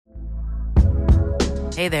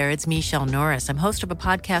Hey there, it's Michelle Norris. I'm host of a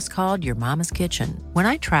podcast called Your Mama's Kitchen. When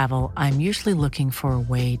I travel, I'm usually looking for a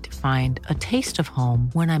way to find a taste of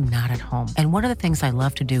home when I'm not at home. And one of the things I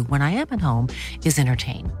love to do when I am at home is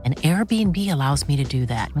entertain. And Airbnb allows me to do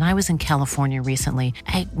that. When I was in California recently,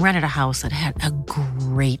 I rented a house that had a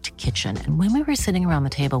great kitchen. And when we were sitting around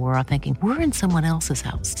the table, we were all thinking, we're in someone else's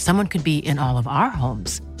house. Someone could be in all of our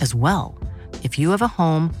homes as well. If you have a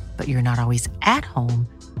home, but you're not always at home,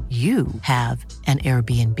 you have an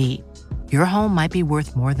Airbnb. Your home might be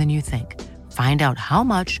worth more than you think. Find out how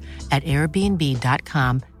much at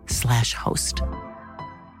airbnb.com/host.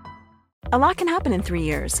 A lot can happen in 3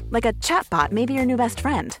 years, like a chatbot may be your new best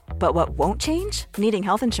friend. But what won't change? Needing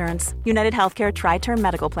health insurance. United Healthcare Tri-Term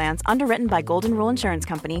Medical Plans, underwritten by Golden Rule Insurance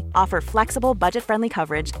Company, offer flexible, budget-friendly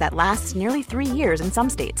coverage that lasts nearly 3 years in some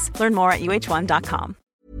states. Learn more at uh1.com.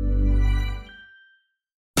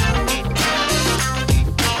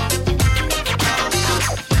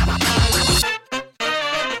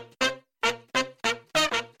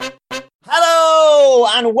 Hello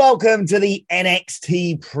and welcome to the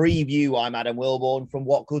NXT preview. I'm Adam Wilborn from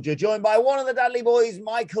What Culture, joined by one of the Dudley boys,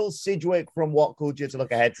 Michael Sidgwick from What Culture, to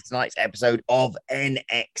look ahead to tonight's episode of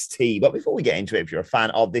NXT. But before we get into it, if you're a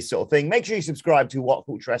fan of this sort of thing, make sure you subscribe to What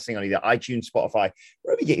Culture Wrestling on either iTunes, Spotify,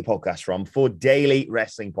 wherever you get your podcasts from, for daily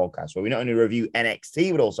wrestling podcasts, where we not only review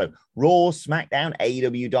NXT, but also Raw, SmackDown,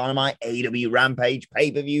 AEW Dynamite, AEW Rampage,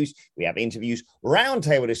 pay-per-views. We have interviews,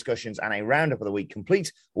 roundtable discussions, and a roundup of the week,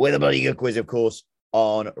 complete with a bloody good quiz, of course,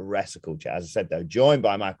 on WrestleCulture. As I said, though, joined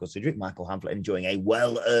by Michael Sidgwick, Michael Hamflett, enjoying a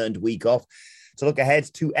well-earned week off to look ahead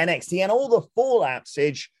to NXT and all the fallout,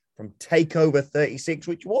 Sidge, from TakeOver 36,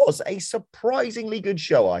 which was a surprisingly good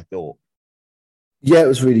show, I thought. Yeah, it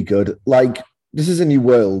was really good. Like, this is a new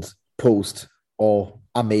world post or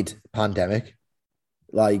amid pandemic.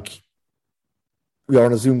 Like, we're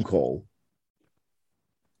on a Zoom call.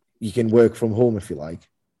 You can work from home if you like.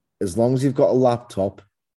 As long as you've got a laptop,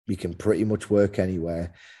 you can pretty much work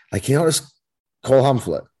anywhere. Like, you know, just call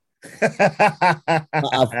Hamflett.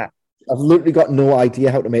 I've literally got no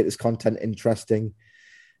idea how to make this content interesting.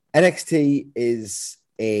 NXT is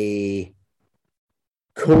a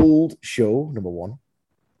cold show, number one.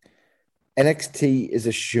 NXT is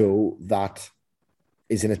a show that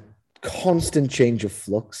is in a constant change of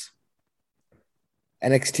flux.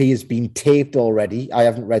 NXT has been taped already. I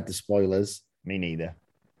haven't read the spoilers. Me neither.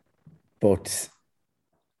 But,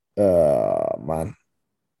 man.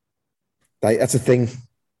 Like, that's the thing.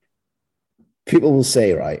 People will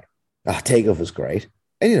say, right, TakeOver's great.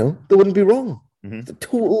 And, you know, they wouldn't be wrong. Mm-hmm. The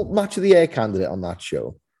total match of the year candidate on that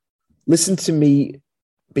show. Listen to me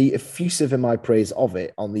be effusive in my praise of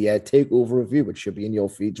it on the TakeOver review, which should be in your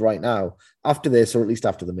feeds right now, after this, or at least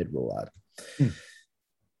after the mid-roll ad.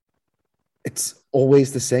 It's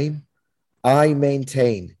always the same. I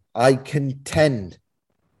contend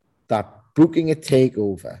that booking a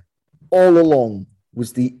TakeOver all along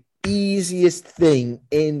was the easiest thing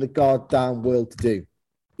in the goddamn world to do.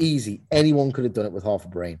 Easy. Anyone could have done it with half a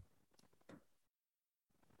brain.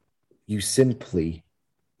 You simply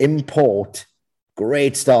import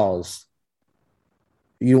great stars.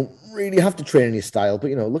 You don't really have to train in your style, but,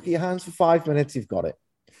 you know, look at your hands for 5 minutes, you've got it.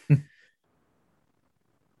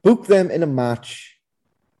 Book them in a match.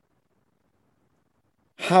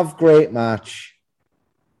 Have great match.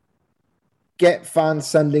 Get fans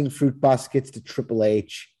sending fruit baskets to Triple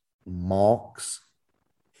H. Marks.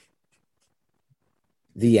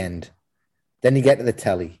 The end. Then you get to the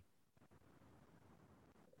telly.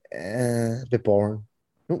 A bit boring.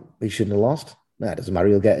 Oh, he shouldn't have lost. Nah, it doesn't matter.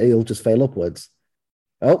 He'll just fail upwards.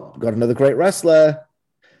 Oh, got another great wrestler.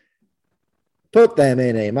 Put them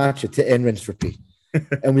in a match and rinse repeat.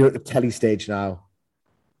 And we're at the telly stage now.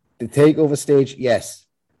 The TakeOver stage, yes.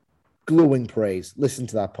 Glowing praise. Listen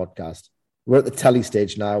to that podcast. We're at the telly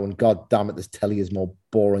stage now, and god damn it, this telly is more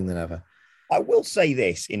boring than ever. I will say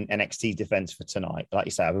this in NXT's defense for tonight. Like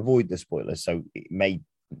you say, I've avoided the spoilers, so it may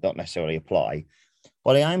not necessarily apply.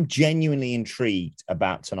 But I am genuinely intrigued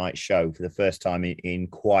about tonight's show for the first time in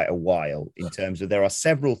quite a while, in terms of there are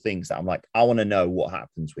several things that I'm like, I want to know what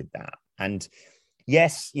happens with that. And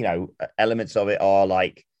yes, you know, elements of it are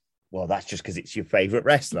like, well, that's just because it's your favorite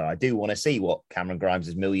wrestler. I do want to see what Cameron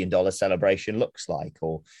Grimes' $1 million celebration looks like.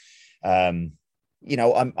 Or, you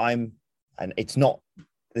know, I'm, and it's not,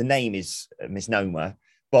 the name is a misnomer,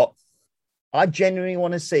 but I genuinely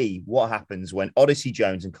want to see what happens when Odyssey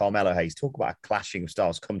Jones and Carmelo Hayes, talk about a clashing of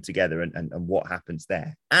styles, come together and what happens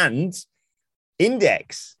there. And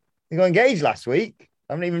Index, they got engaged last week.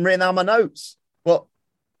 I haven't even written down my notes. But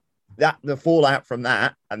the fallout from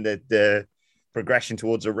that and the progression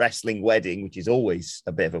towards a wrestling wedding, which is always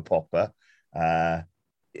a bit of a popper,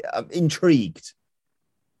 I'm intrigued.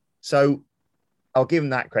 So I'll give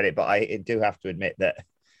him that credit, but I do have to admit that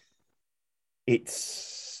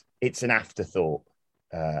it's an afterthought,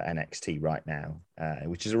 NXT right now,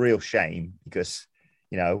 which is a real shame because,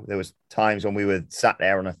 there was times when we were sat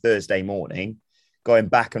there on a Thursday morning going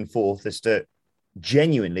back and forth as to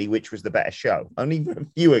genuinely which was the better show. Only a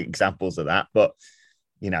few examples of that, but,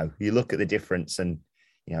 you look at the difference and,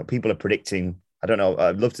 people are predicting, I don't know,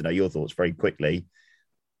 I'd love to know your thoughts very quickly.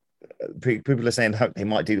 People are saying they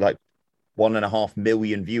might do like 1.5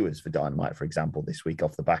 million viewers for Dynamite, for example, this week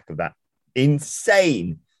off the back of that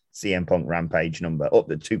insane CM Punk Rampage number, up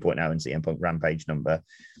the 2.0 and CM Punk Rampage number.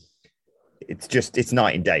 It's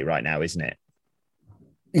night and day right now, isn't it?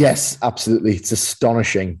 Yes, absolutely. It's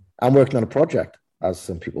astonishing. I'm working on a project, as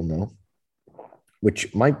some people know,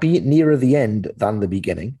 which might be nearer the end than the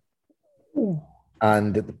beginning. Ooh.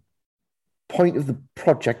 And at the point of the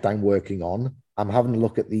project I'm working on, I'm having a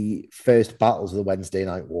look at the first battles of the Wednesday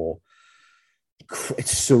Night War.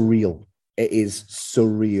 It's surreal. It is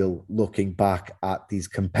surreal looking back at these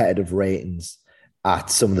competitive ratings, at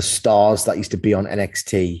some of the stars that used to be on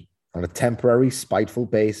NXT on a temporary, spiteful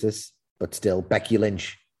basis, but still Becky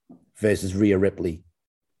Lynch versus Rhea Ripley,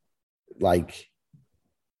 like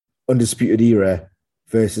Undisputed Era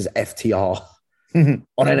versus FTR on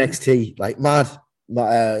NXT, like mad.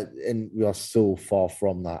 And we are so far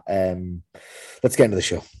from that. Let's get into the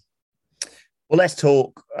show. Well, let's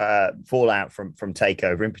talk fallout from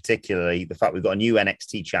TakeOver, in particularly the fact we've got a new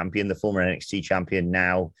NXT champion. The former NXT champion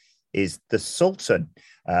now is the Sultan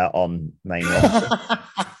on main roster.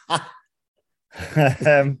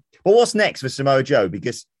 Well, what's next for Samoa Joe?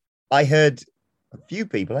 Because I heard a few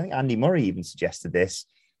people, I think Andy Murray even suggested this,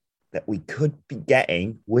 that we could be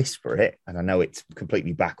getting, whisper it, and I know it's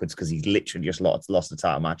completely backwards because he's literally just lost the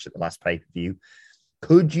title match at the last pay-per-view.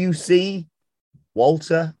 Could you see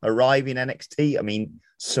Walter arriving NXT? I mean,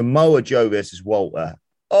 Samoa Joe versus Walter.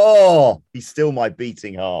 Oh, he's still my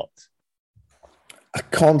beating heart. I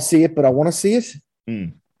can't see it, but I want to see it.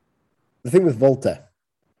 The thing with Walter,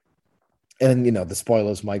 and the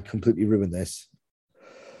spoilers might completely ruin this,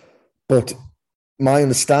 but my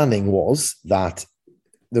understanding was that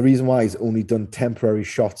the reason why he's only done temporary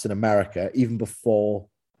shots in America, even before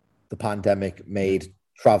the pandemic made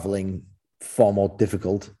traveling far more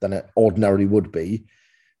difficult than it ordinarily would be.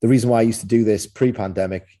 The reason why I used to do this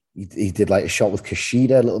pre-pandemic, he did like a shot with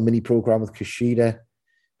Kushida, a little mini program with Kushida.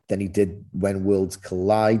 Then he did When Worlds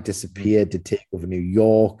Collide, disappeared, did TakeOver New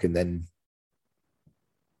York, and then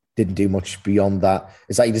didn't do much beyond that.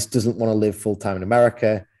 It's like he just doesn't want to live full-time in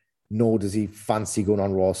America, nor does he fancy going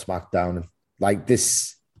on Raw, SmackDown. Like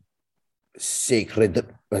this sacred,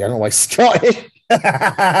 I don't know why Scottish,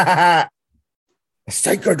 a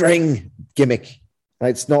sacred ring gimmick.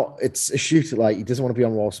 It's a shoot. Like he doesn't want to be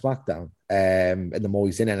on Raw, SmackDown. And the more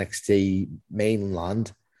he's in NXT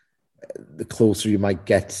mainland, the closer you might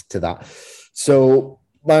get to that. So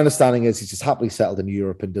my understanding is he's just happily settled in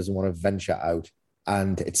Europe and doesn't want to venture out.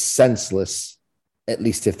 And it's senseless, at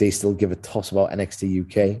least if they still give a toss about NXT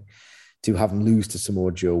UK, to have him lose to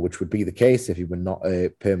Samoa Joe, which would be the case if he were not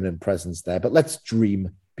a permanent presence there. But let's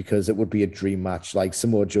dream, because it would be a dream match. Like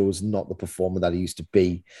Samoa Joe is not the performer that he used to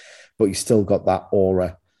be, but he's still got that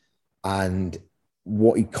aura. And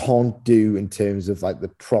what he can't do in terms of like the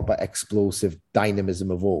proper explosive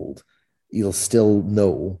dynamism of old, he'll still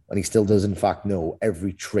know, and he still does in fact know,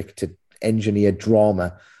 every trick to engineer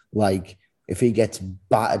drama. Like if he gets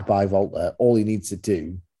battered by Walter, all he needs to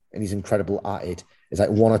do, and he's incredible at it, is like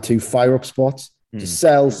 1 or 2 fire-up spots to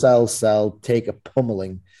sell, take a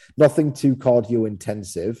pummeling. Nothing too cardio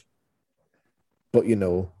intensive, but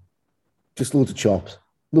just loads of chops.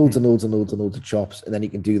 Loads and loads and loads and loads of chops. And then he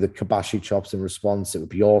can do the Kabashi chops in response. It would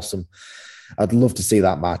be awesome. I'd love to see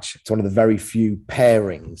that match. It's one of the very few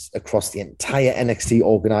pairings across the entire NXT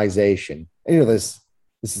organization. And this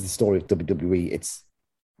is the story of WWE. It's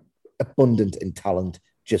abundant in talent.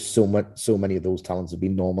 Just so many of those talents have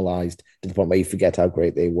been normalized to the point where you forget how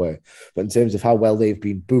great they were. But in terms of how well they've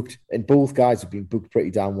been booked, and both guys have been booked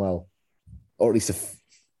pretty damn well, or at least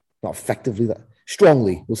not effectively, that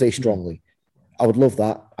strongly. We'll say strongly. I would love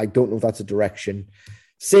that. I don't know if that's a direction.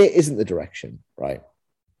 Say it isn't the direction, right?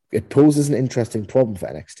 It poses an interesting problem for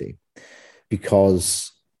NXT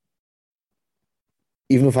because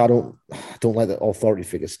even if I don't like the authority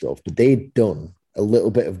figure stuff, but they'd done a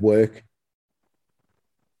little bit of work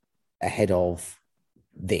ahead of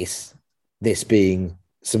this being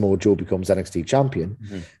Samoa Joe becomes NXT champion.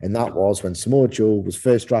 And that was when Samoa Joe was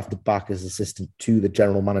first drafted back as assistant to the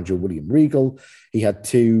general manager, William Regal. He had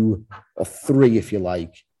 2 or 3, if you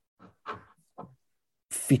like,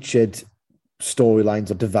 featured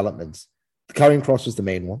storylines or developments. The Karrion Kross was the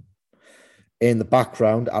main one. In the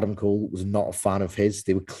background, Adam Cole was not a fan of his.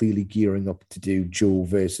 They were clearly gearing up to do Joe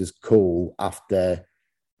versus Cole after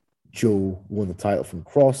Joe won the title from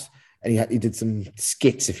Kross. And he did some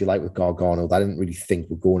skits, if you like, with Gargano that I didn't really think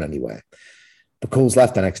were going anywhere. But Cole's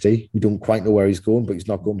left NXT. We don't quite know where he's going, but he's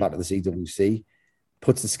not going back to the CWC.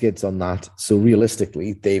 Puts the skids on that. So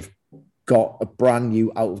realistically, they've got a brand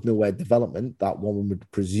new out of nowhere development that one would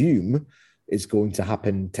presume is going to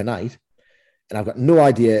happen tonight. And I've got no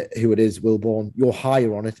idea who it is, Wilborn. You're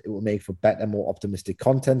higher on it. It will make for better, more optimistic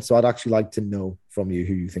content. So I'd actually like to know from you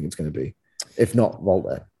who you think it's going to be. If not,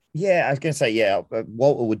 Walter. Yeah, I was going to say,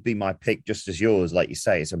 Walter would be my pick just as yours. Like you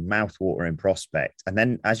say, it's a mouth-watering prospect. And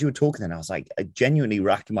then as you were talking then, I was like, genuinely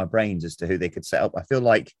racking my brains as to who they could set up. I feel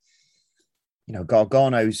like,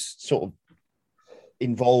 Gargano's sort of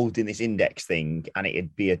involved in this index thing, and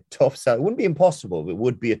it'd be a tough sell. It wouldn't be impossible, but it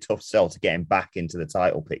would be a tough sell to get him back into the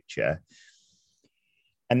title picture.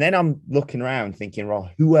 And then I'm looking around thinking, well,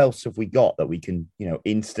 who else have we got that we can,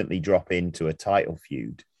 instantly drop into a title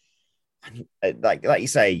feud? And like you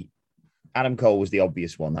say, Adam Cole was the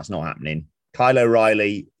obvious one. That's not happening. Kyle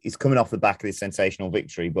O'Reilly is coming off the back of this sensational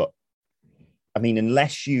victory. But, I mean,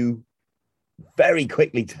 unless you very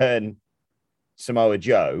quickly turn Samoa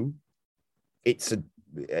Joe, it's a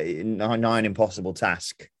nigh impossible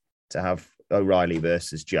task to have O'Reilly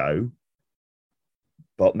versus Joe.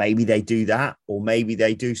 But maybe they do that, or maybe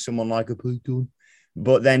they do someone like a Pete Dunne.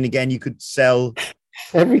 But then again, you could sell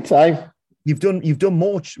every time. You've done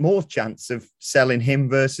more chance of selling him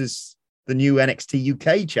versus the new NXT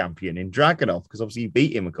UK champion in Dragunov, because obviously you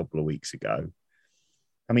beat him a couple of weeks ago.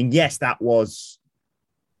 I mean, yes, it was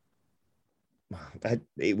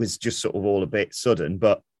just sort of all a bit sudden,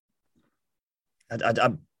 but that's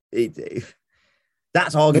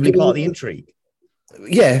arguably part of the intrigue.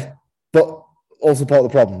 Yeah, but also part of the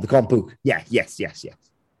problem, the can't book. Yeah, yes.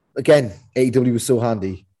 Again, AEW was so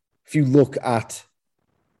handy. If you look at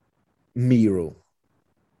Miro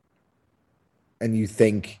and you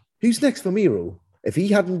think, who's next for Miro? If he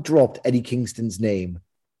hadn't dropped Eddie Kingston's name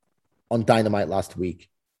on Dynamite last week,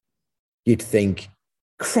 you'd think,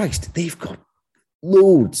 Christ, they've got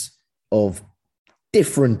loads of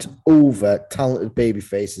different over-talented baby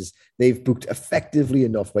faces. They've booked effectively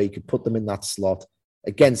enough where you could put them in that slot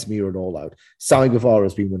against Miro and All Out. Sammy Guevara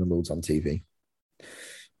has been winning loads on TV.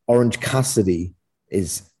 Orange Cassidy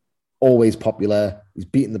is always popular. He's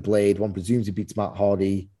beaten the Blade. One presumes he beats Matt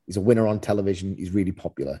Hardy. He's a winner on television. He's really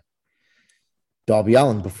popular. Darby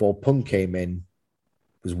Allin, before Punk came in,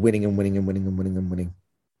 was winning and winning.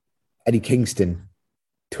 Eddie Kingston,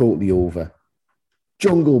 totally over.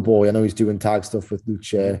 Jungle Boy, I know he's doing tag stuff with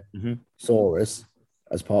Luchasaurus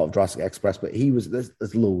as part of Jurassic Express, but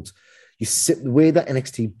there's loads. You sit the way that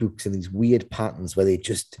NXT books in these weird patterns where they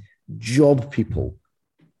just job people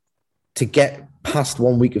to get past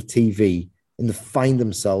 1 week of TV and to find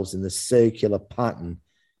themselves in the circular pattern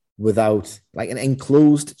without like an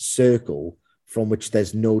enclosed circle from which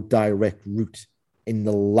there's no direct route in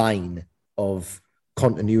the line of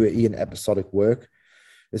continuity and episodic work.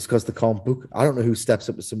 It's because they can't book. I don't know who steps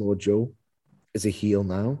up to Samoa Joe as a heel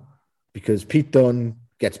now, because Pete Dunne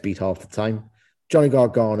gets beat half the time. Johnny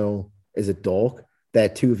Gargano is a dork. They're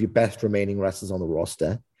two of your best remaining wrestlers on the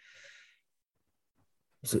roster.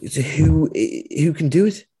 So who can do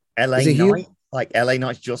it? LA Knight? Like LA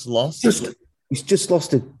Knight's just lost? He's just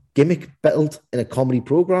lost a gimmick belt in a comedy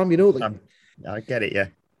program, I get it, yeah.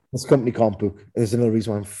 This company can't book. There's another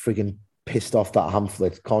reason why I'm freaking pissed off that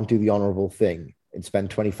Hamflet can't do the honorable thing and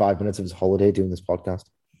spend 25 minutes of his holiday doing this podcast.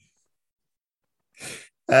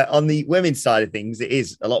 On the women's side of things, it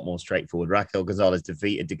is a lot more straightforward. Raquel Gonzalez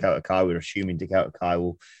defeated Dakota Kai. We're assuming Dakota Kai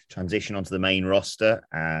will transition onto the main roster,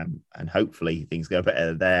 and hopefully things go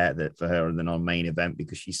better there for her than on main event,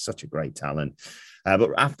 because she's such a great talent.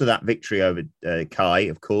 But after that victory over Kai,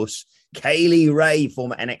 of course, Kaylee Ray,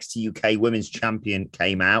 former NXT UK Women's Champion,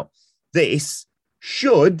 came out. This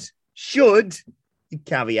should,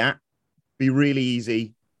 caveat, be really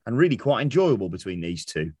easy and really quite enjoyable between these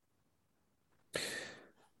two.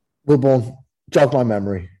 Wilborn, jog my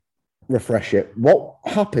memory, refresh it. What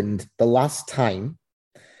happened the last time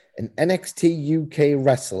an NXT UK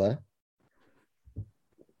wrestler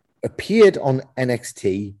appeared on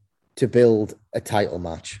NXT to build a title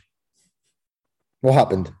match? What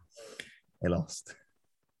happened? They lost.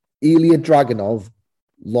 Ilya Dragunov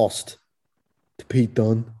lost to Pete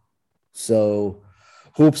Dunne. So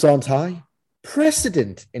hopes aren't high.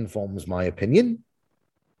 Precedent informs my opinion.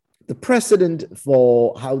 The precedent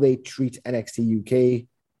for how they treat NXT UK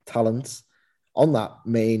talents on that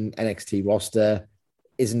main NXT roster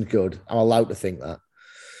isn't good. I'm allowed to think that.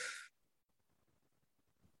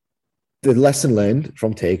 The lesson learned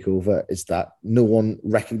from TakeOver is that no one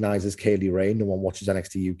recognizes Kaylee Ray. No one watches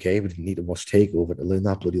NXT UK. We didn't need to watch TakeOver to learn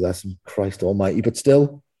that bloody lesson. Christ almighty. But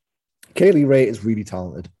still, Kaylee Ray is really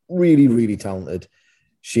talented. Really, really talented.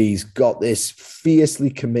 She's got this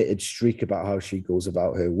fiercely committed streak about how she goes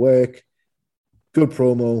about her work. Good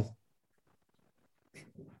promo.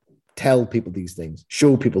 Tell people these things.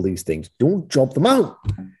 Show people these things. Don't job them out.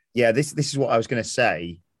 Yeah, this is what I was going to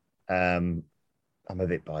say. I'm a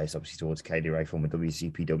bit biased, obviously, towards Kaylee Ray, former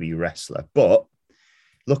WCPW wrestler. But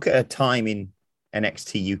look at her time in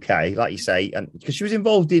NXT UK, like you say, and because she was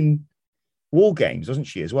involved in War Games, wasn't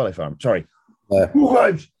she, as well, if I'm sorry.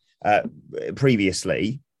 War Games.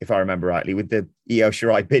 Previously, if I remember rightly, with the Io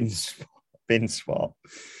Shirai bin spot.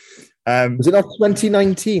 Was it not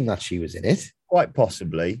 2019 that she was in it? Quite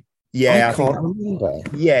possibly. Yeah, I can't remember.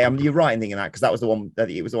 Yeah, you're right in thinking that, because that was the one that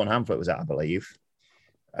it was the one Hamflett was at, I believe.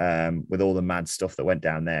 With all the mad stuff that went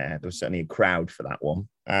down there. There was certainly a crowd for that one.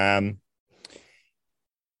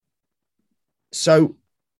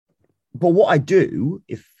 But what I do,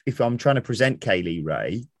 if I'm trying to present Kaylee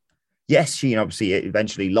Ray, yes, she obviously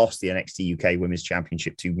eventually lost the NXT UK Women's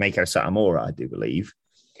Championship to Meiko Satomura, I do believe.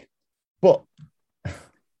 But,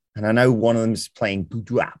 and I know one of them's playing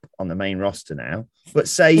Boudoir on the main roster now, but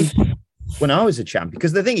say when I was a champion,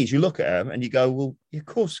 because the thing is, you look at her and you go, well, of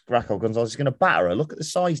course, Raquel Gonzalez is going to batter her. Look at the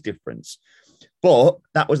size difference. But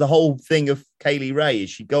that was the whole thing of Kaylee Ray, is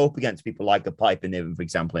she'd go up against people like a Piper Niven, for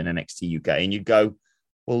example, in NXT UK, and you'd go,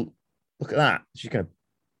 well, look at that. She's going to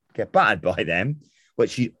get battered by them, but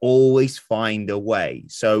she'd always find a way.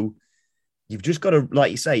 So you've just got to,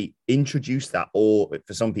 like you say, introduce that, or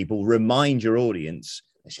for some people, remind your audience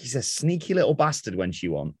that she's a sneaky little bastard when she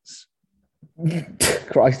wants.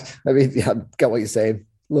 Christ. I mean, yeah, I get what you're saying.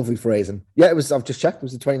 Lovely phrasing. Yeah, I've just checked. It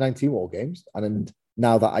was the 2019 War Games. And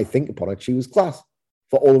now that I think upon it, she was class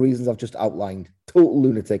for all the reasons I've just outlined. Total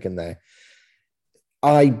lunatic in there.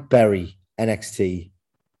 I bury NXT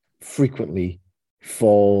frequently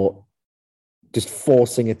for just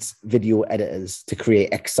forcing its video editors to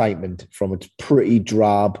create excitement from its pretty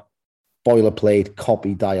drab boilerplate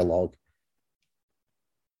copy dialogue.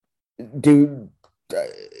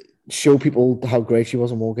 Show people how great she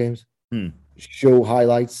was in War Games. Show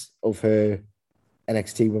highlights of her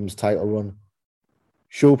NXT Women's title run.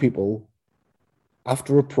 Show people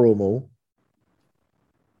after a promo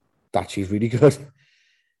that she's really good,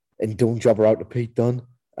 and don't job her out to Pete Dunne.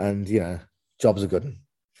 And yeah, jobs are good one.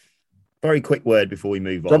 Very quick word before we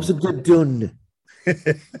move on. Jobs are good done.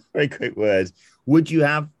 Very quick words. Would you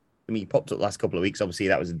have, I mean, you popped up last couple of weeks, obviously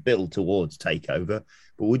that was a build towards TakeOver,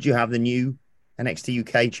 but would you have the new NXT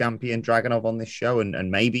UK champion Dragunov on this show,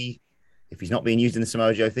 and maybe, if he's not being used in the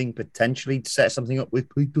Samoa Joe thing, potentially to set something up with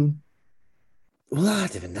Pete Dunne? Well, I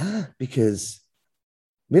don't even know, because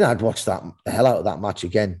I mean, I'd watch the hell out of that match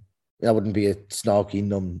again. I wouldn't be a snarky,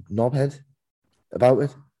 numb knobhead about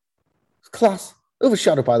it. It's class.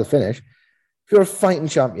 Overshadowed by the finish. If you're a fighting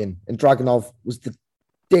champion, and Dragunov was the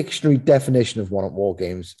dictionary definition of one at War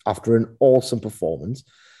Games after an awesome performance,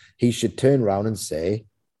 he should turn around and say,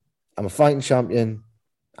 I'm a fighting champion.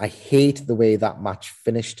 I hate the way that match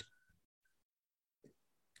finished.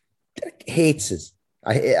 Hates it.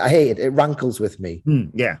 I hate it. It rankles with me.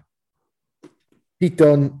 Yeah. Pete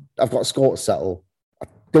Dunne, I've got a score to settle. I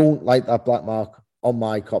don't like that black mark on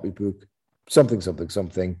my copybook.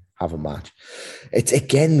 Something. Have a match. It's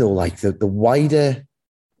again though, like the wider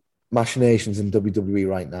machinations in WWE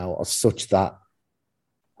right now are such that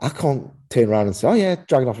I can't turn around and say, oh yeah,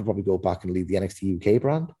 Dragunov will probably go back and lead the NXT UK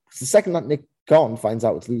brand. Because the second that Nick Khan finds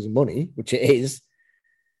out it's losing money, which it is,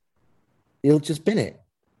 he'll just bin it.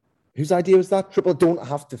 Whose idea was that? Triple don't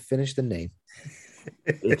have to finish the name.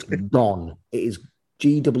 It's gone. It is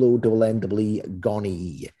GOONNEE gone.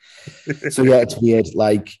 So yeah, it's weird.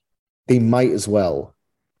 Like, they might as well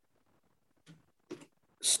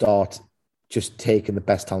start just taking the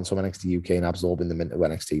best talents from NXT UK and absorbing them into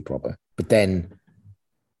NXT proper. But then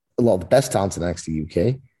a lot of the best talents in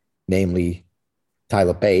NXT UK, namely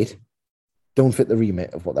Tyler Bate, don't fit the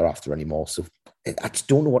remit of what they're after anymore. So I just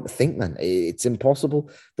don't know what to think, man. It's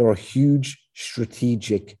impossible. There are huge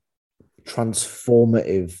strategic,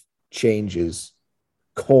 transformative changes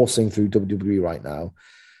coursing through WWE right now.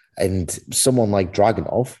 And someone like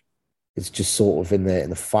Dragunov is just sort of in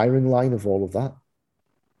the firing line of all of that.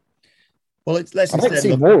 Well, I'd like to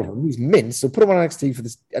see more of him. He's mint, so put him on NXT for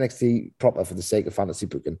this NXT proper for the sake of fantasy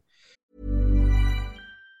booking.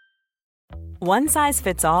 One size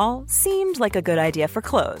fits all seemed like a good idea for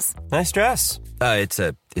clothes. Nice dress. It's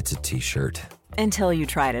a t-shirt. Until you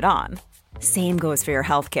tried it on. Same goes for your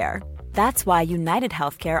healthcare. That's why United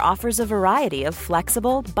Healthcare offers a variety of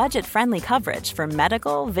flexible, budget-friendly coverage for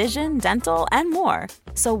medical, vision, dental, and more.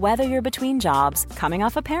 So whether you're between jobs, coming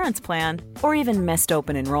off a parent's plan, or even missed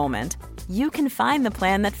open enrollment, you can find the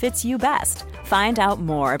plan that fits you best. Find out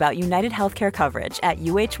more about United Healthcare coverage at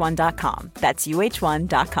uh1.com. That's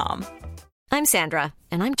uh1.com. I'm Sandra,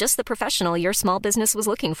 and I'm just the professional your small business was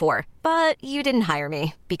looking for. But you didn't hire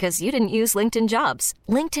me because you didn't use LinkedIn Jobs.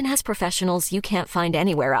 LinkedIn has professionals you can't find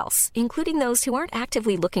anywhere else, including those who aren't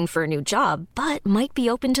actively looking for a new job, but might be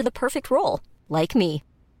open to the perfect role, like me.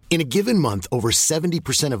 In a given month, over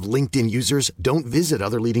 70% of LinkedIn users don't visit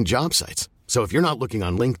other leading job sites. So if you're not looking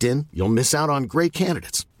on LinkedIn, you'll miss out on great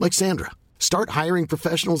candidates like Sandra. Start hiring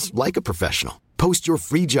professionals like a professional. Post your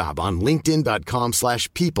free job on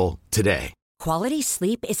linkedin.com/people today. Quality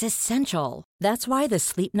sleep is essential. That's why the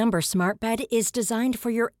Sleep Number Smart Bed is designed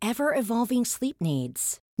for your ever-evolving sleep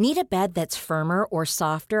needs. Need a bed that's firmer or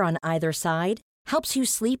softer on either side? Helps you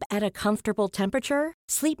sleep at a comfortable temperature?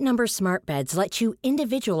 Sleep Number Smart Beds let you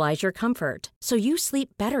individualize your comfort, so you sleep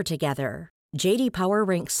better together. J.D. Power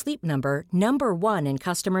ranks Sleep Number number 1 in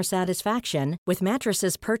customer satisfaction with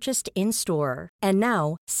mattresses purchased in-store. And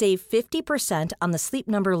now, save 50% on the Sleep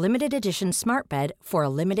Number Limited Edition Smart Bed for a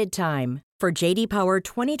limited time. For J.D. Power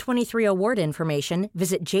 2023 award information,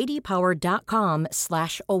 visit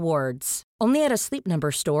jdpower.com/awards. Only at a Sleep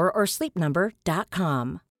Number store or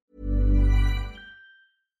sleepnumber.com.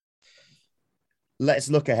 Let's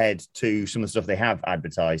look ahead to some of the stuff they have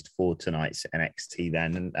advertised for tonight's NXT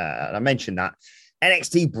then. And I mentioned that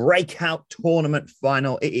NXT Breakout Tournament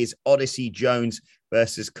final. It is Odyssey Jones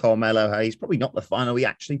versus Carmelo Hayes. Probably not the final we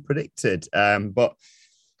actually predicted, but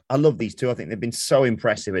I love these two. I think they've been so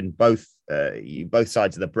impressive in both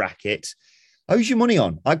sides of the bracket. Who's your money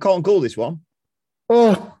on? I can't call this one.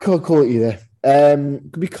 Oh, can't call it either.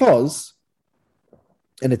 Because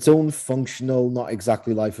in its own functional, not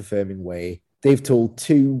exactly life-affirming way, they've told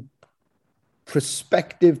two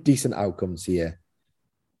prospective decent outcomes here.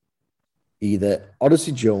 Either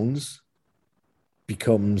Odyssey Jones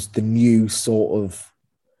becomes the new sort of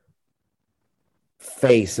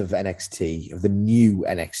face of NXT, of the new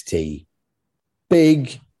NXT.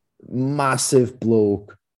 Big, massive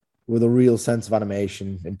bloke with a real sense of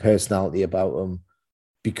animation and personality about him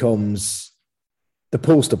becomes the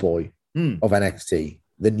poster boy of NXT,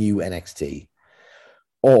 the new NXT.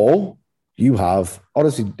 Or you have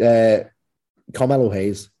Odyssey, Carmelo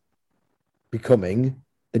Hayes becoming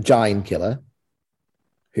the giant killer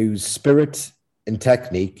whose spirit and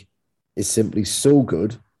technique is simply so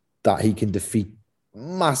good that he can defeat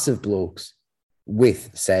massive blokes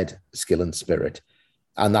with said skill and spirit.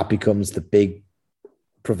 And that becomes the big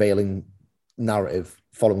prevailing narrative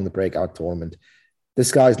following the breakout tournament.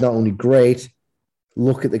 This guy's not only great,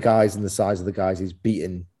 look at the guys and the size of the guys he's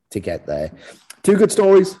beaten to get there. Two good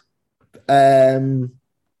stories.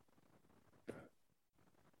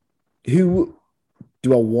 Who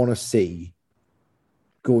do I want to see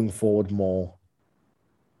going forward more?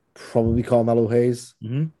 Probably Carmelo Hayes.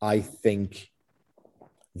 Mm-hmm. I think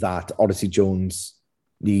that Odyssey Jones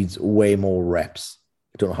needs way more reps.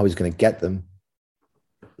 I don't know how he's going to get them.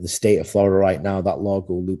 The state of Florida right now, that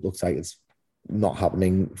Largo loop looks like it's not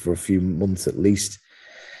happening for a few months at least.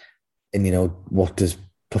 And, you know, what does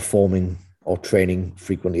performing or training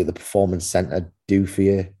frequently at the Performance Center do for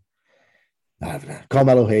you? I don't know.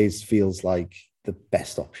 Carmelo Hayes feels like the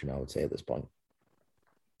best option, I would say, at this point.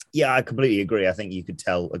 Yeah, I completely agree. I think you could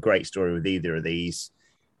tell a great story with either of these.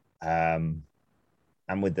 And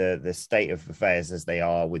with the state of affairs as they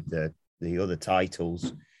are with the other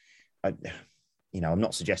titles, I'm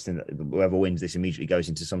not suggesting that whoever wins this immediately goes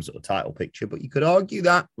into some sort of title picture, but you could argue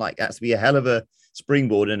that that's to be a hell of a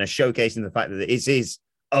springboard and a showcasing the fact that it is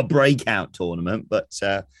a breakout tournament, but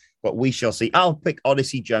we shall see. I'll pick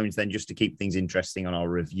Odyssey Jones then just to keep things interesting on our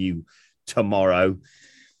review tomorrow.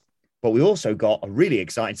 But we also got a really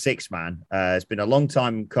exciting six-man. It's been a long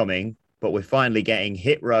time coming, but we're finally getting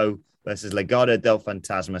Hit Row versus Legado del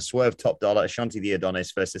Fantasma, Swerve Top Dollar, Ashanti the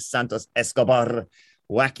Adonis versus Santos Escobar,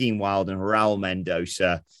 Joaquin Wilde, and Raul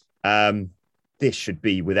Mendoza. This should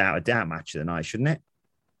be, without a doubt, match of the night, shouldn't it?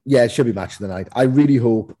 Yeah, it should be match of the night. I really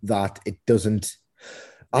hope that it doesn't.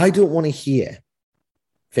 I don't want to hear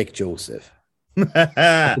Vic Joseph.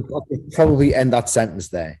 I could probably end that sentence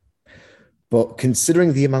there. But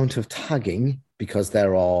considering the amount of tagging, because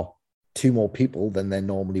there are two more people than there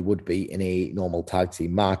normally would be in a normal tag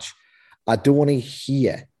team match, I don't want to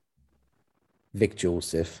hear Vic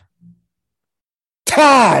Joseph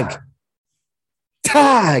tag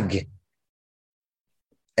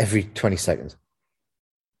every 20 seconds.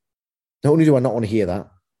 Not only do I not want to hear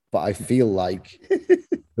that, but I feel like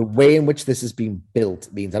the way in which this has been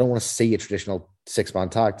built means I don't want to see a traditional 6-man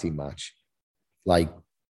tag team match. Like,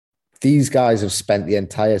 these guys have spent the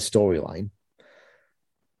entire storyline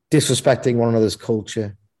disrespecting one another's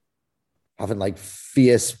culture, having like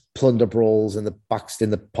fierce plunder brawls in the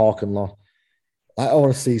parking lot. I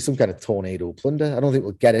want to see some kind of tornado plunder. I don't think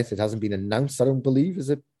we'll get it. It hasn't been announced, I don't believe. Is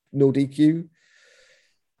it no DQ?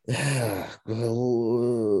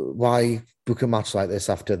 Why book a match like this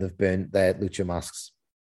after they've burnt their lucha masks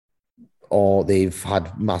or they've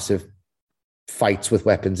had massive fights with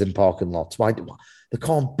weapons in parking lots? Why? They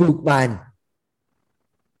can't book, man.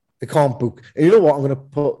 They can't book. And you know what? I'm going to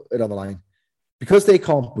put it on the line. Because they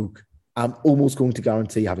can't book, I'm almost going to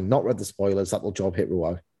guarantee, having not read the spoilers, that will job Hit Row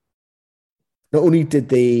out. Not only did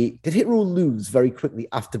Hit Row lose very quickly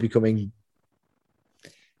after becoming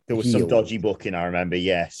there was heel. Some dodgy booking, I remember,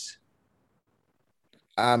 yes.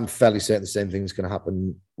 I'm fairly certain the same thing is going to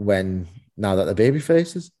happen now that they're baby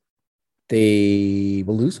faces. They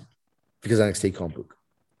will lose because NXT can't book.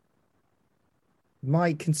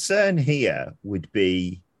 My concern here would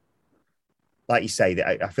be, like you say,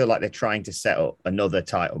 that I feel like they're trying to set up another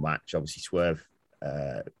title match. Obviously, Swerve,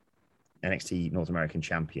 NXT North American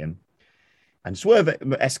champion, and Swerve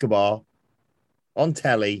Escobar on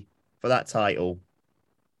telly for that title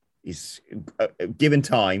is given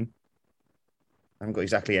time. I haven't got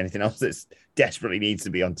exactly anything else that desperately needs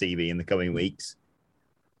to be on TV in the coming weeks.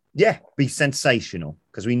 Yeah, be sensational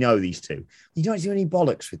because we know these two. You don't do any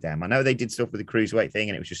bollocks with them. I know they did stuff with the cruiserweight thing,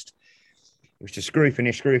 and it was just screw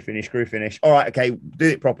finish. All right, okay, do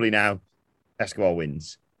it properly now. Escobar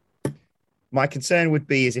wins. My concern would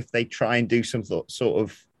be is if they try and do some sort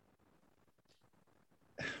of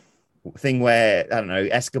thing where, I don't know,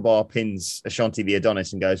 Escobar pins Ashanti the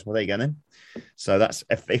Adonis and goes, well, there you go then. So that's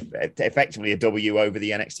effectively a W over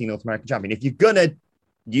the NXT North American champion. If you're going to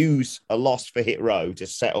use a loss for Hit Row to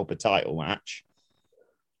set up a title match,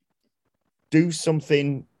 do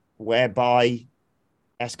something whereby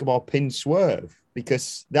Escobar pins Swerve,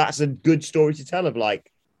 because that's a good story to tell of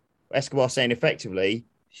like Escobar saying effectively,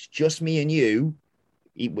 it's just me and you.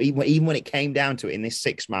 Even when it came down to it in this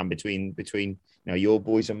 6-man between your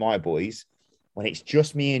boys and my boys, when it's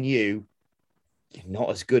just me and you, you're not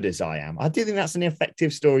as good as I am. I do think that's an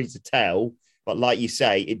effective story to tell, but like you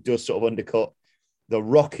say, it does sort of undercut the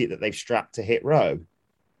rocket that they've strapped to Hit Row.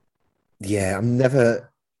 Yeah, I'm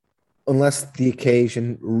never, unless the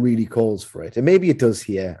occasion really calls for it, and maybe it does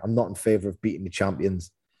here. I'm not in favor of beating the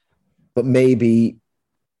champions, but maybe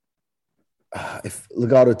if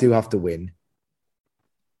Legado do have to win,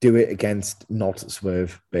 do it against not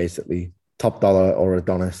Swerve, basically. Top Dollar or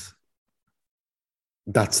Adonis.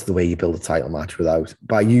 That's the way you build a title match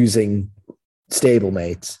by using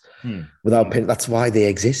stablemates without pin. That's why they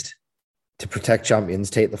exist, to protect champions,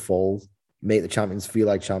 take the fall, make the champions feel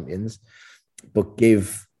like champions, but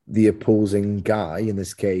give the opposing guy, in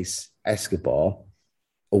this case Escobar,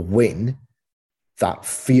 a win that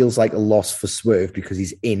feels like a loss for Swerve because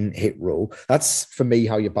he's in Hit Row. That's, for me,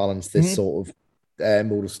 how you balance this sort of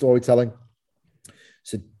mode of storytelling.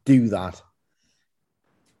 So do that.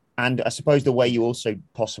 And I suppose the way you also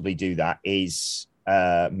possibly do that is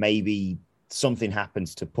maybe something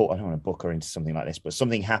happens to Paul. I don't want to book her into something like this, but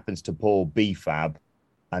something happens to Paul B-Fab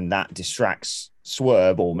and that distracts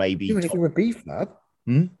Swerve, or maybe... Do anything with B-Fab?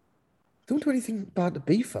 Don't do anything bad to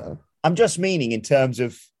B-Fab. I'm just meaning in terms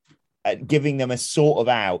of giving them a sort of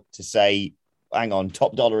out to say, hang on,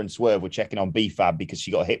 Top Dollar and Swerve were checking on B-Fab because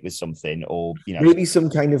she got hit with something, or, Maybe some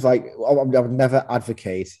kind of like... I would never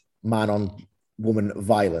advocate man-on-woman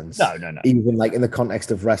violence. No. Even like in the context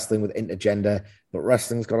of wrestling with intergender, but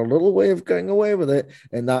wrestling's got a little way of going away with it,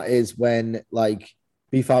 and that is when like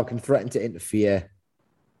B-Fab can threaten to interfere,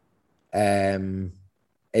 and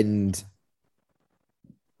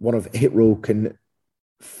one of Hit Row can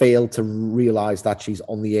fail to realize that she's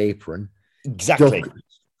on the apron. Exactly.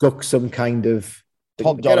 Duck some kind of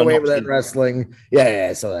Top get Dollar away with it wrestling.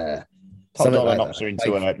 Yeah. So Top Dollar knocks her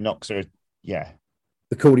into knocks her. Yeah.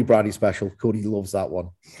 The Cody Bradley special. Cody loves that one.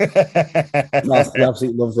 He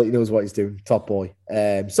absolutely loves it. He knows what he's doing. Top boy.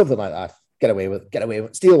 Something like that. Get away with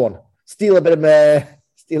it. Steal one. Steal a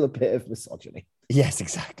bit of misogyny. Yes,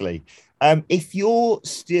 exactly. If you're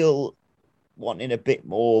still wanting a bit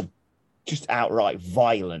more just outright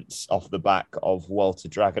violence off the back of Walter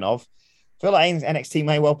Dragunov, I feel like NXT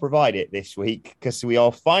may well provide it this week, because we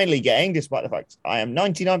are finally getting, despite the fact I am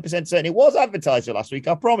 99% certain it was advertised for last week.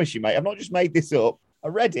 I promise you, mate. I've not just made this up. I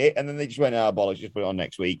read it, and then they just went, bollocks, just put it on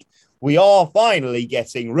next week. We are finally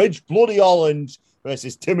getting Ridge Bloody Holland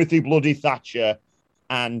versus Timothy Bloody Thatcher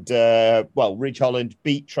And, Ridge Holland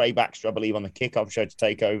beat Trey Baxter, I believe, on the kickoff show to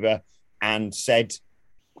take over and said,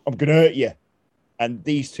 I'm going to hurt you. And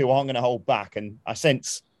these two aren't going to hold back. And I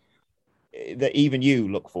sense that even you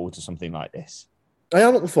look forward to something like this. I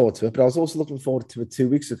am looking forward to it, but I was also looking forward to it 2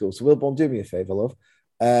 weeks ago. So, Wilborn, do me a favour, love.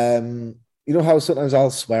 You know how sometimes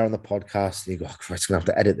I'll swear on the podcast and you go, oh, Christ, I'm going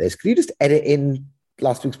to have to edit this. Can you just edit in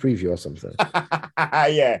last week's preview or something?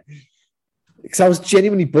 Yeah. Because I was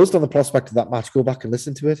genuinely buzzed on the prospect of that match. Go back and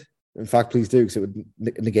listen to it. In fact, please do, because it would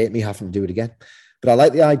negate me having to do it again. But I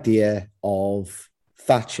like the idea of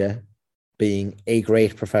Thatcher being a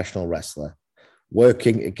great professional wrestler,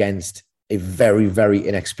 working against a very, very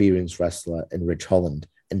inexperienced wrestler in Ridge Holland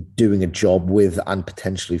and doing a job with and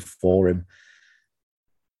potentially for him.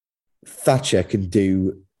 Thatcher can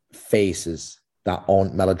do faces that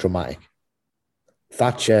aren't melodramatic.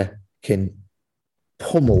 Thatcher can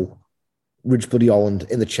pummel Ridge Bloody Holland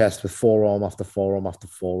in the chest with forearm after forearm after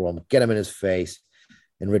forearm, get him in his face.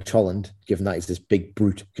 And Ridge Holland, given that he's this big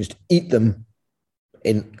brute, can just eat them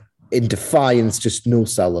in defiance, just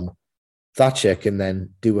no-sell them. Thatcher can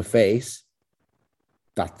then do a face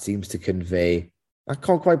that seems to convey, I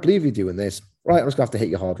can't quite believe you're doing this. Right, I'm just going to have to hit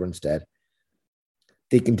you harder instead.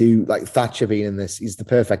 They can do, like Thatcher being in this, he's the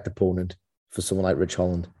perfect opponent for someone like Ridge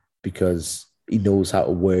Holland because he knows how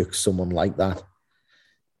to work someone like that.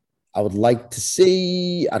 I would like to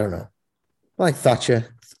see, I don't know, like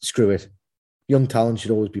Thatcher, screw it. Young talent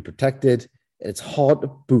should always be protected. And it's hard to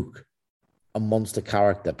book a monster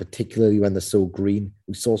character, particularly when they're so green.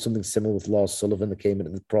 We saw something similar with Lars Sullivan that came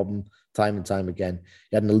into the problem time and time again.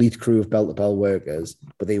 He had an elite crew of belt-to-belt workers,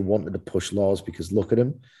 but they wanted to push Lars because look at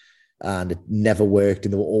him. And it never worked.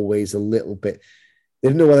 And they were always a little bit, they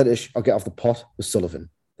didn't know whether to get off the pot with Sullivan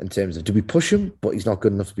in terms of, do we push him? But he's not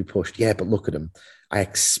good enough to be pushed. Yeah, but look at him. I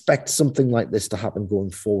expect something like this to happen going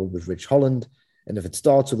forward with Ridge Holland. And if it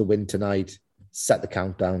starts with a win tonight, set the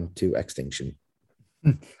countdown to extinction.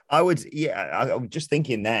 I was just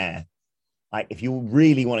thinking there, like, if you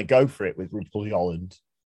really want to go for it with Ridge Bloody Holland,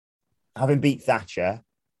 having beat Thatcher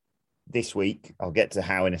this week, I'll get to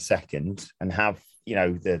how in a second, and have, you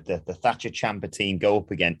know, the Thatcher Ciampa team go up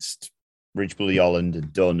against Ridge Bloody Holland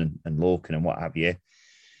and Dunn and Lorcan and what have you.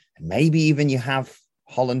 And maybe even you have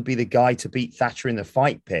Holland be the guy to beat Thatcher in the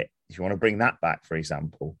fight pit, if you want to bring that back, for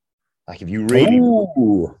example. Like, if you really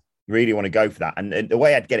want to go for that. And the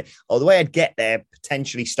way I'd get there,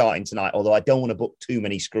 potentially starting tonight, although I don't want to book too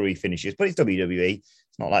many screwy finishes, but it's WWE.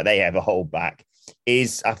 It's not like they ever hold back.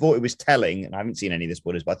 Is I thought it was telling, and I haven't seen any of the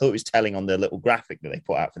spoilers, but I thought it was telling on the little graphic that they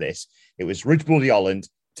put out for this. It was Ridge Bloody Holland,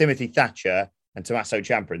 Timothy Thatcher, and Tommaso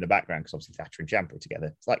Ciampa in the background, because obviously Thatcher and Ciampa are together.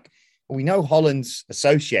 It's like, well, we know Holland's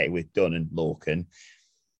associated with Dunn and Lorcan.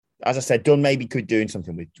 As I said, Dunn maybe could do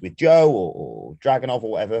something with Joe or Dragunov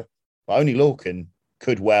or whatever, but only Lorcan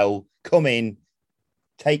could well come in,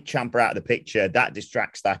 take Ciampa out of the picture. That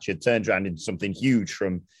distracts Thatcher, turns around into something huge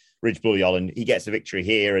from Ridge Bloody Holland. He gets the victory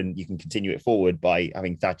here, and you can continue it forward by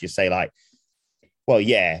having Thatcher say, like, well,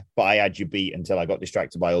 yeah, but I had you beat until I got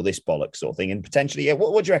distracted by all this bollocks sort of thing. And potentially, yeah,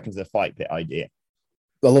 what do you reckon to the fight pit idea?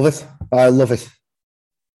 I love it. I love it.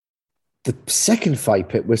 The second fight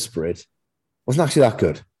pit, Whispered, wasn't actually that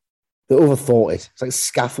good. They overthought it. It's like a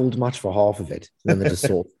scaffold match for half of it. And then they just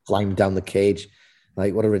sort of climbed down the cage.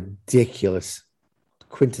 Like, what a ridiculous,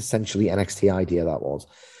 quintessentially NXT idea that was.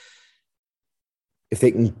 If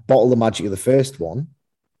they can bottle the magic of the first one,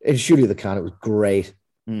 and surely they can, it was great.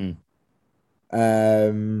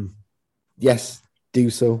 Yes, do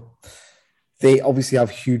so. They obviously have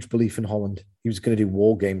huge belief in Holland. He was going to do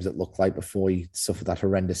War Games, it looked like, before he suffered that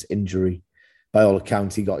horrendous injury. By all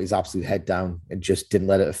accounts, he got his absolute head down and just didn't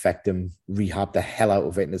let it affect him, rehabbed the hell out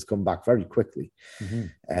of it, and has come back very quickly.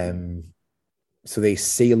 So they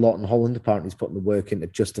see a lot in Holland. Apparently, he's putting the work in to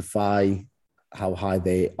justify how high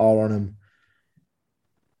they are on him.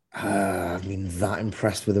 I mean, that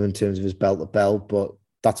impressed with him in terms of his belt-to-belt, but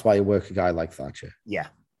that's why you work a guy like Thatcher. Yeah,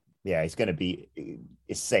 he's going to be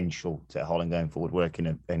essential to Holland going forward, working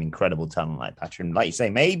an incredible talent like Thatcher. And like you say,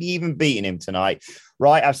 maybe even beating him tonight.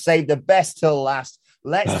 Right, I've saved the best till last.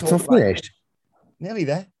 Let's talk about... Nearly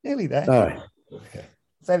there. All right. Okay.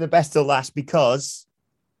 Save the best till last because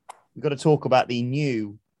we've got to talk about the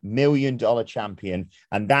new $1 million champion,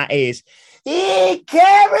 and that is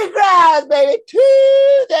Cameron Grimes, baby,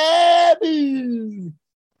 to the moon.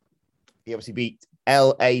 He obviously beat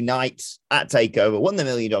LA Knight at TakeOver, won the $1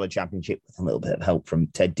 million championship with a little bit of help from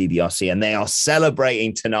Ted DiBiase, and they are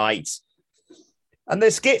celebrating tonight. And the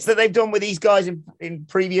skits that they've done with these guys in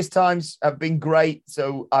previous times have been great.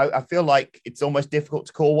 So I feel like it's almost difficult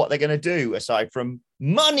to call what they're going to do aside from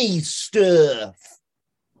money stuff.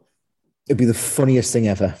 It'd be the funniest thing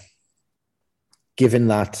ever, given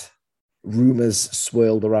that rumors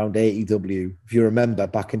swirled around AEW. If you remember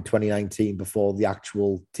back in 2019, before the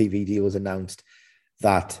actual TV deal was announced,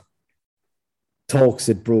 that talks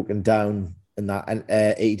had broken down and that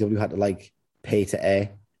AEW had to pay to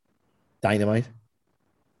air Dynamite.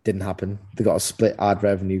 Didn't happen. They got a split ad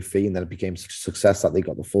revenue fee, and then it became such a success that they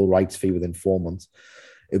got the full rights fee within 4 months.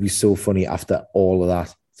 It'd be so funny after all of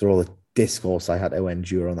that, through all the discourse I had to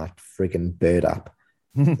endure on that frigging Bird app,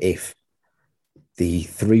 if the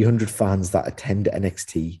 300 fans that attend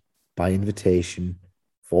NXT by invitation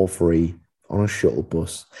for free on a shuttle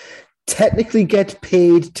bus technically get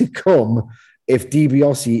paid to come if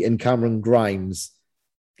DiBiase and Cameron Grimes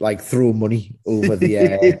throw money over the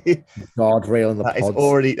guardrail in the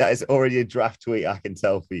pods. That is already a draft tweet, I can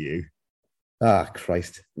tell for you. Ah,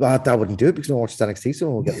 Christ. Well, I wouldn't do it because no one watches NXT, so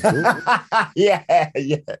we'll get the Yeah.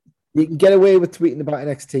 You can get away with tweeting about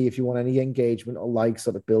NXT if you want any engagement or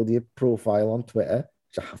sort of build your profile on Twitter,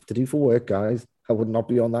 which I have to do for work, guys. I would not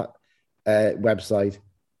be on that website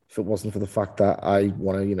if it wasn't for the fact that I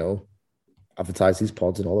want to, advertise these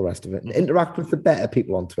pods and all the rest of it, and interact with the better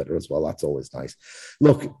people on Twitter as well. That's always nice.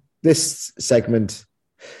 Look, this segment,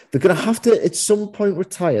 they're going to have to, at some point,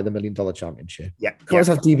 retire the $1 Million Championship. Yeah. Can't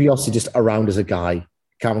have DiBiase just around as a guy,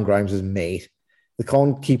 Cameron Grimes as mate. They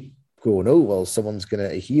can't keep going, oh, well, someone's going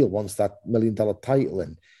to heel once that $1 Million title,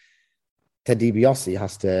 and Ted DiBiase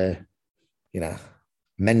has to,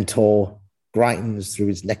 mentor Grimes through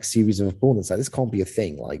his next series of opponents. This can't be a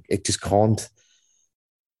thing. It just can't.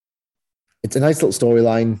 It's a nice little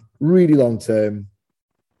storyline, really long term,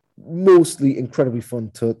 mostly incredibly fun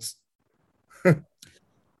tuts.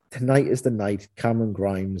 Tonight is the night Cameron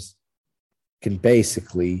Grimes can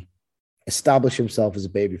basically establish himself as a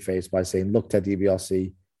babyface by saying, look, Ted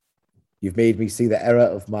DiBiase, you've made me see the error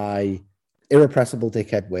of my irrepressible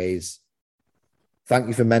dickhead ways. Thank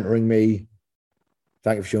you for mentoring me.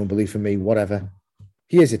 Thank you for showing belief in me, whatever.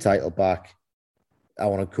 Here's your title back. I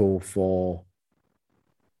want to go for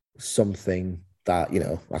something that,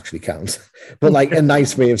 actually counts. But a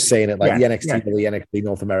nice way of saying it, the NXT or the NXT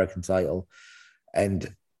North American title.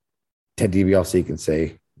 And Ted DiBiase can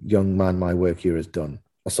say, young man, my work here is done,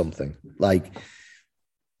 or something.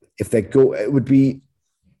 If they go, it would be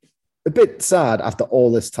a bit sad after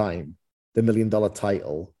all this time, the $1 Million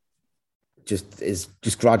title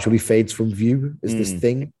just gradually fades from view as this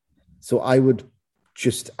thing. So I would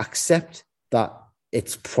just accept that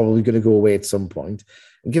it's probably going to go away at some point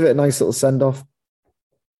and give it a nice little send-off.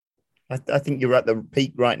 I think you're at the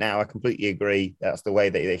peak right now. I completely agree. That's the way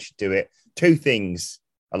that they should do it. Two things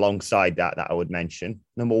alongside that I would mention.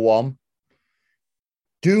 Number one,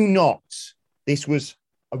 this was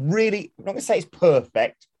I'm not going to say it's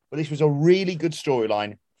perfect, but this was a really good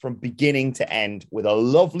storyline from beginning to end with a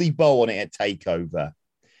lovely bow on it at TakeOver.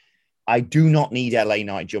 I do not need LA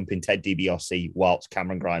Knight jumping Ted DiBiase whilst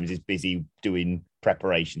Cameron Grimes is busy doing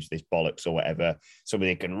preparations for this bollocks or whatever.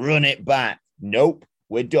 Somebody can run it back. Nope,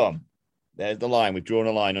 we're done. There's the line. We've drawn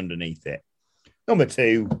a line underneath it. Number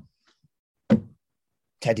two,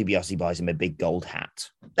 Ted DiBiase buys him a big gold hat.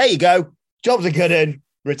 There you go. Jobs are good in.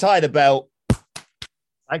 Retire the belt.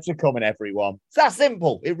 Thanks for coming, everyone. It's that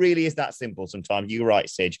simple. It really is that simple sometimes. You're right,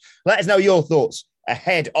 Sige. Let us know your thoughts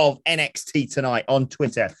ahead of NXT tonight on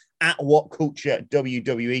Twitter at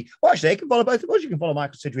WhatCultureWWE. Well, actually, you can follow both of us. You can follow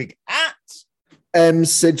Michael Sidgwick at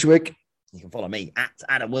Sidgwick. You can follow me at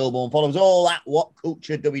Adam Wilborn. Follow us all at What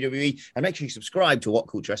Culture WWE. And make sure you subscribe to What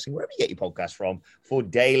Culture Wrestling, wherever you get your podcast from, for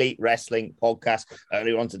daily wrestling podcasts.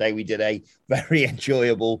 Earlier on today, we did a very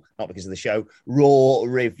enjoyable, not because of the show, Raw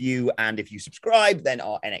review. And if you subscribe, then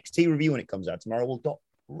our NXT review, when it comes out tomorrow, will drop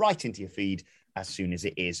right into your feed as soon as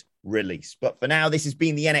it is released. But for now, this has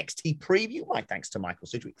been the NXT preview. My thanks to Michael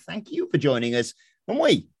Sidgwick. Thank you for joining us. And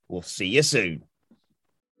we will see you soon.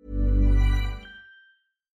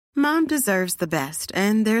 Mom deserves the best,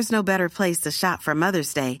 and there's no better place to shop for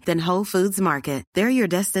Mother's Day than Whole Foods Market. They're your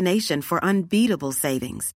destination for unbeatable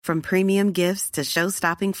savings, from premium gifts to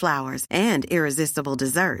show-stopping flowers and irresistible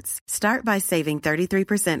desserts. Start by saving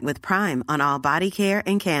 33% with Prime on all body care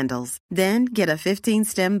and candles. Then get a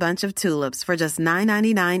 15-stem bunch of tulips for just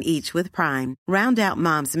 $9.99 each with Prime. Round out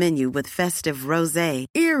Mom's menu with festive rosé,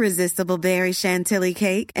 irresistible berry chantilly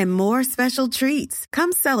cake, and more special treats.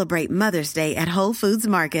 Come celebrate Mother's Day at Whole Foods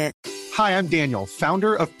Market. Hi, I'm Daniel,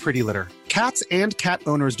 founder of Pretty Litter. Cats and cat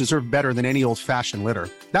owners deserve better than any old-fashioned litter.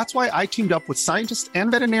 That's why I teamed up with scientists and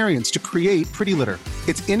veterinarians to create Pretty Litter.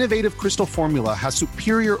 Its innovative crystal formula has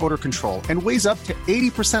superior odor control and weighs up to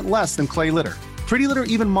 80% less than clay litter. Pretty Litter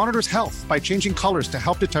even monitors health by changing colors to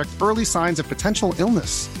help detect early signs of potential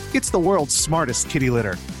illness. It's the world's smartest kitty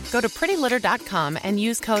litter. Go to prettylitter.com and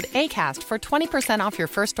use code ACAST for 20% off your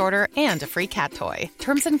first order and a free cat toy.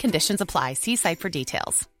 Terms and conditions apply. See site for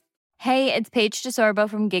details. Hey, it's Paige DeSorbo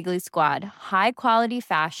from Giggly Squad. High quality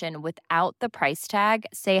fashion without the price tag.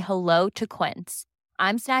 Say hello to Quince.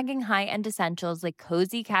 I'm snagging high-end essentials like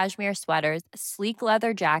cozy cashmere sweaters, sleek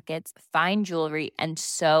leather jackets, fine jewelry, and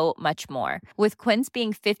so much more. With Quince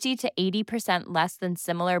being 50 to 80% less than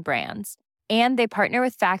similar brands. And they partner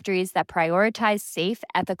with factories that prioritize safe,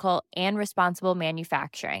 ethical, and responsible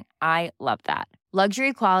manufacturing. I love that.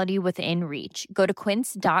 Luxury quality within reach. Go to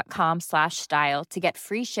quince.com/style to get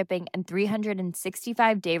free shipping and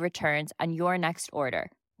 365-day returns on your next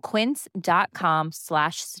order.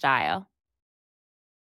 Quince.com/style.